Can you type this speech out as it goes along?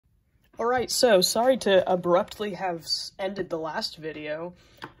Alright, so sorry to abruptly have ended the last video.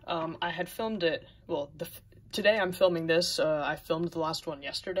 I had filmed it, well, today I'm filming this. I filmed the last one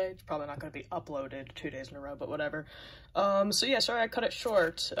yesterday. It's probably not going to be uploaded 2 days in a row, but whatever. So yeah, sorry I cut it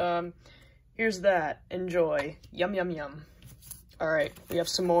short. Here's that. Enjoy. Yum, yum, yum. Alright, we have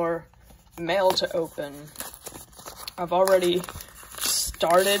some more mail to open. I've already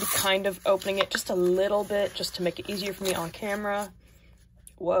started kind of opening it just a little bit, just to make it easier for me on camera.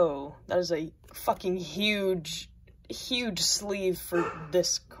 Whoa, that is a fucking huge sleeve for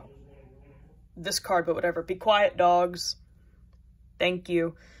this card, but whatever. Be quiet, dogs. Thank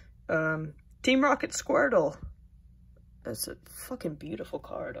you. Team Rocket Squirtle. That's a fucking beautiful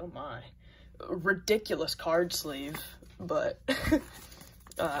card, oh my. Ridiculous card sleeve, but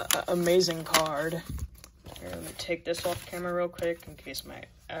amazing card. Here, let me take this off camera real quick in case my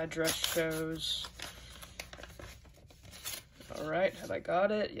address shows. Alright, have I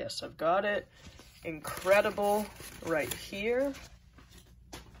got it? Yes, I've got it. Incredible. Right here,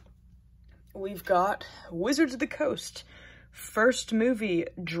 we've got Wizards of the Coast. First movie,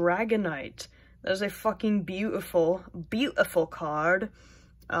 Dragonite. That is a fucking beautiful, beautiful card.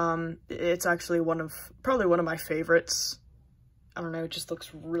 It's actually probably one of my favorites. I don't know, it just looks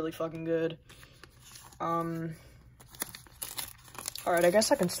really fucking good. Alright, I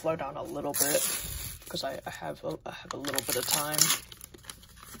guess I can slow down a little bit, because I have a little bit of time.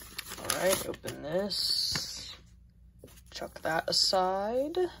 Alright, open this. Chuck that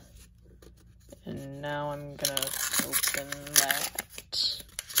aside. And now I'm gonna open that.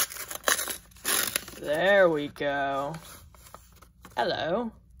 There we go.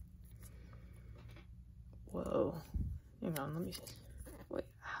 Hello. Whoa. Hang on, let me see. Wait,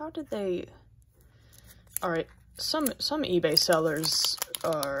 how did they... Alright, some eBay sellers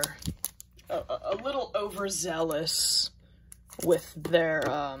are a little overzealous with their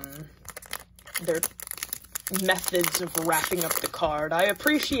methods of wrapping up the card. I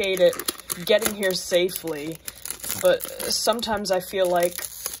appreciate it getting here safely, but sometimes I feel like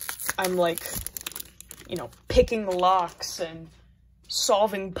I'm like, you know, picking locks and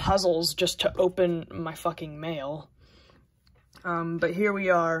solving puzzles just to open my fucking mail. But here we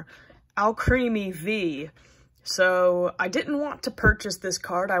are, Alcremie V. So I didn't want to purchase this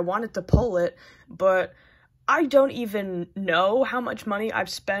card, I wanted to pull it, but I don't even know how much money I've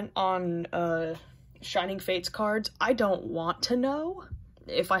spent on Shining Fates cards. I don't want to know.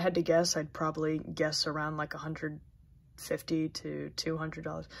 If I had to guess, I'd probably guess around like $150 to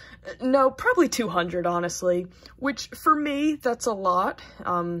 $200. No, probably $200, honestly, which for me, that's a lot.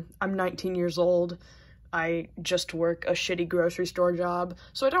 I'm 19 years old. I just work a shitty grocery store job,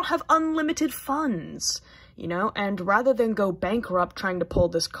 so I don't have unlimited funds, you know? And rather than go bankrupt trying to pull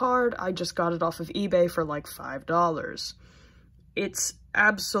this card, I just got it off of eBay for like $5. It's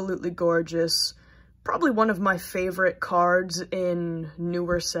absolutely gorgeous. Probably one of my favorite cards in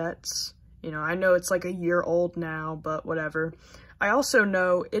newer sets. You know, I know it's like a year old now, but whatever. I also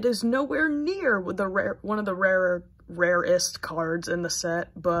know it is nowhere near one of the rarest cards in the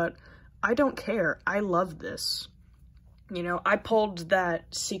set, but I don't care. I love this. You know, I pulled that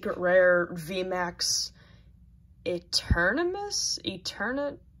secret rare VMAX Eternimus?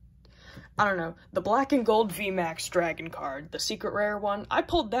 I don't know. The black and gold VMAX dragon card, the secret rare one. I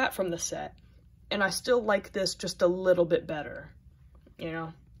pulled that from the set, and I still like this just a little bit better. You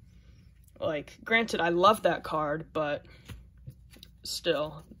know? Like, granted, I love that card, but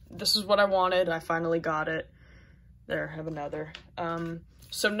still, this is what I wanted. I finally got it. There, I have another.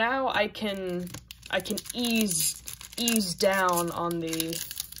 So now I can ease down on the...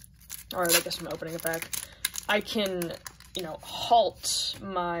 Alright, I guess I'm opening it back. I can, you know, halt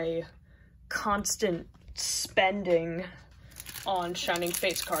my constant spending on Shining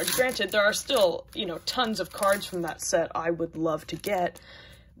Fates cards. Granted, there are still, you know, tons of cards from that set I would love to get,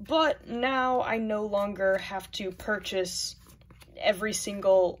 but now I no longer have to purchase every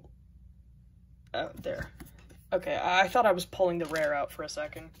single... Oh, there. Okay, I thought I was pulling the rare out for a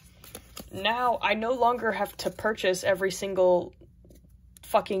second. Now, I no longer have to purchase every single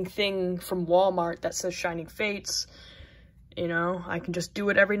fucking thing from Walmart that says Shining Fates. You know, I can just do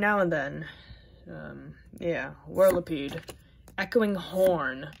it every now and then. Yeah, Whirlipede. Echoing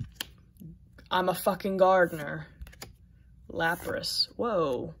Horn. I'm a fucking gardener. Lapras.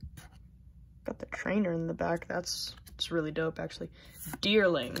 Whoa. Got the trainer in the back. It's really dope, actually.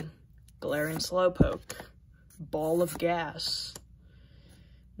 Deerling. Galarian Slowpoke. Ball of Gas.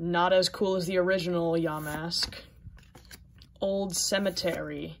 Not as cool as the original Yamask. Old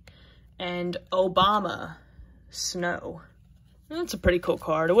Cemetery. And Obama. Snow. That's a pretty cool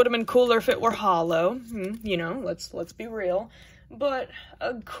card. It would have been cooler if it were hollow. You know, let's be real. but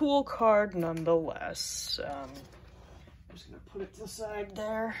a cool card nonetheless. I'm just gonna put it to the side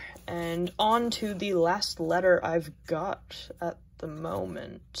there, and on to the last letter I've got at the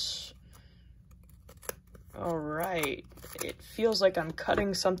moment. Alright, it feels like I'm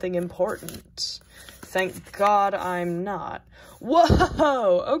cutting something important. Thank God I'm not.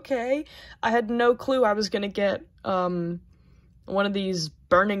 Whoa, okay. I had no clue I was gonna get, one of these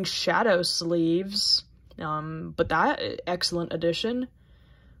Burning Shadow sleeves. But that, excellent addition.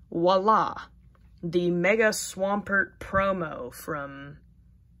 Voila. The Mega Swampert promo from,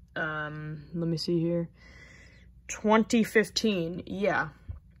 let me see here. 2015, yeah.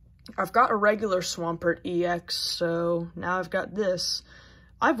 I've got a regular Swampert EX, so now I've got this.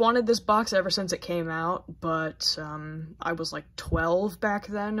 I've wanted this box ever since it came out, but I was like 12 back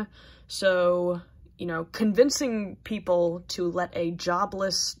then, so, you know, convincing people to let a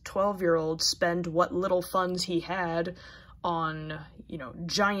jobless 12-year-old spend what little funds he had on, you know,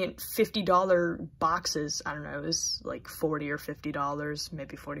 giant $50 boxes, I don't know, it was like $40 or $50,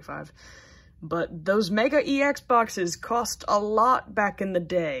 maybe $45. But those Mega EX boxes cost a lot back in the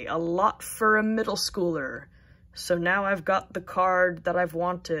day, a lot for a middle schooler. So now I've got the card that I've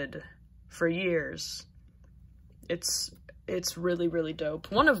wanted for years. It's really, really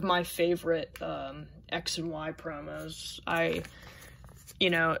dope. One of my favorite X and Y promos.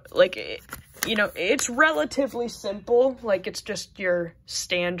 It's relatively simple. Like, it's just your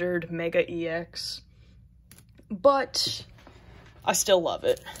standard Mega EX. But I still love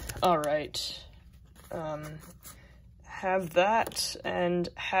it. Alright. Have that and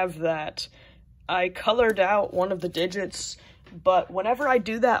have that. I colored out one of the digits, but whenever I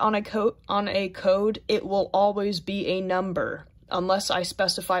do that on a code, it will always be a number, unless I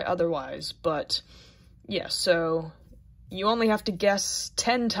specify otherwise. But yeah, so you only have to guess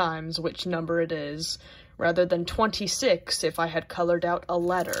 10 times which number it is, rather than 26 if I had colored out a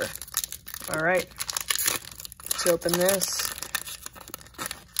letter. Alright, let's open this.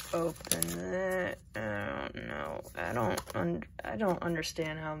 Open that. Oh no, I don't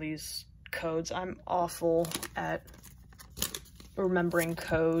understand how these codes. I'm awful at remembering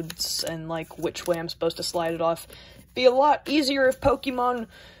codes and like which way I'm supposed to slide it off. Be a lot easier if Pokemon,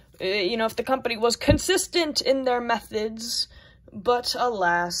 if the company was consistent in their methods, but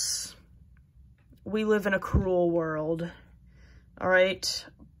alas, we live in a cruel world. Alright,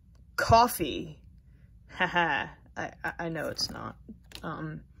 coffee. Haha, I know it's not.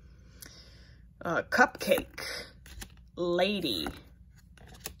 Cupcake, lady,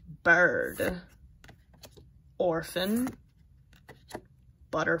 bird, orphan,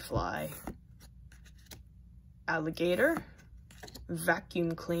 butterfly, alligator,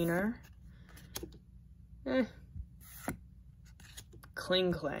 vacuum cleaner,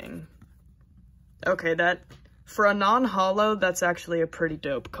 cling clang. Okay, that, for a non-holo, that's actually a pretty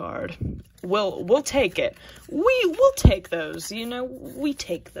dope card. We'll take it. We'll take those, we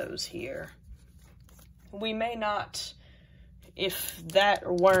take those here. We may not, if that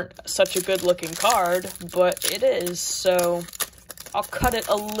weren't such a good-looking card, but it is, so I'll cut it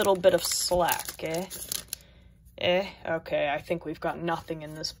a little bit of slack, okay, I think we've got nothing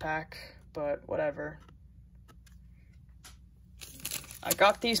in this pack, but whatever. I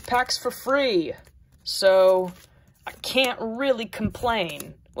got these packs for free, so I can't really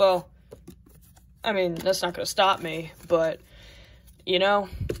complain. Well, I mean, that's not gonna stop me, but, I'd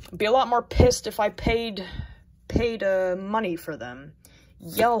be a lot more pissed if I paid money for them.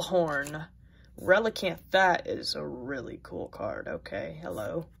 Yellhorn, Relicanth, that is a really cool card. Okay,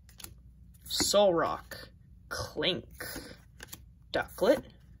 hello. Solrock, Clink, Ducklet.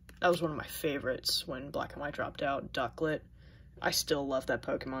 That was one of my favorites when Black and White dropped out. Ducklet. I still love that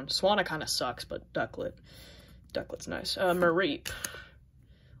Pokemon. Swanna kind of sucks, but Ducklet's nice. Mareep,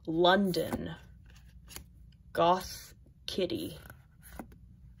 London, Goth Kitty.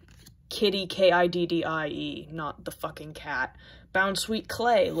 Kitty, Kiddie, not the fucking cat. Bound Sweet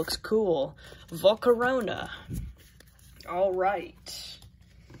Clay, looks cool. Volcarona. Alright.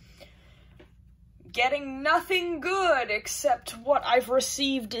 Getting nothing good except what I've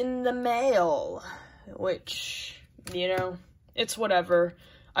received in the mail. Which, it's whatever.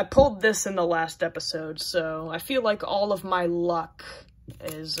 I pulled this in the last episode, so I feel like all of my luck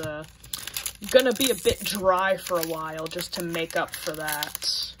is, gonna be a bit dry for a while just to make up for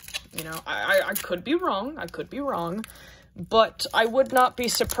that. I could be wrong, but I would not be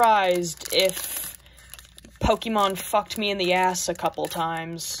surprised if Pokemon fucked me in the ass a couple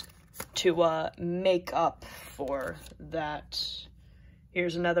times to, make up for that.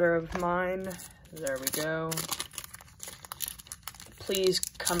 Here's another of mine. There we go. Please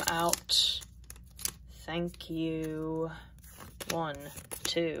come out. Thank you. 1,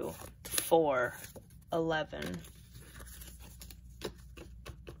 2, 4, 11.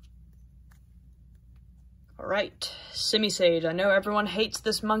 Alright, Simisage. I know everyone hates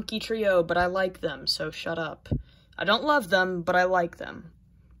this monkey trio, but I like them, so shut up. I don't love them, but I like them.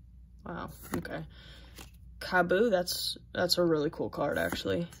 Wow, okay. Kabu, that's a really cool card,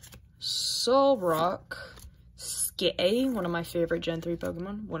 actually. Solrock. Skay, one of my favorite Gen 3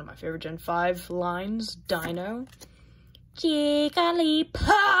 Pokemon. One of my favorite Gen 5 lines. Dino.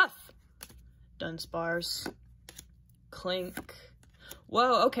 Jigglypuff! Dunsparce. Clink.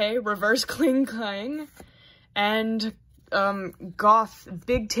 Whoa, okay, reverse Kling Klang. And,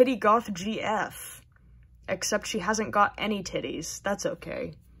 Big Titty Goth GF. Except she hasn't got any titties. That's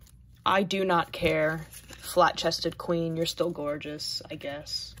okay. I do not care. Flat-chested queen, you're still gorgeous, I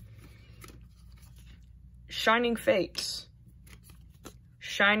guess. Shining Fates.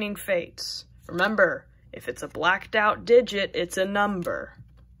 Shining Fates. Remember, if it's a blacked out digit, it's a number.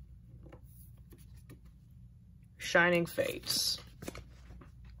 Shining Fates.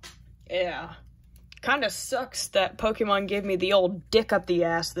 Yeah. Kinda sucks that Pokemon gave me the old dick up the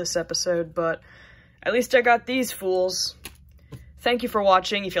ass this episode, but at least I got these fools. Thank you for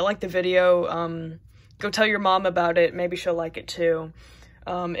watching. If you liked the video, go tell your mom about it. Maybe she'll like it too.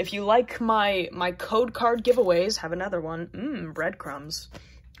 If you like my code card giveaways, have another one. Breadcrumbs.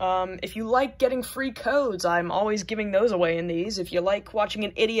 If you like getting free codes, I'm always giving those away in these. If you like watching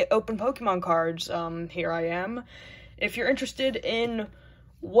an idiot open Pokemon cards, here I am. If you're interested in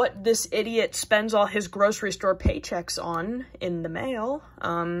what this idiot spends all his grocery store paychecks on in the mail,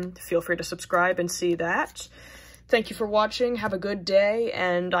 feel free to subscribe and see that. Thank you for watching, have a good day,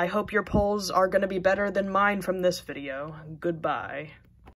 and I hope your polls are going to be better than mine from this video. Goodbye.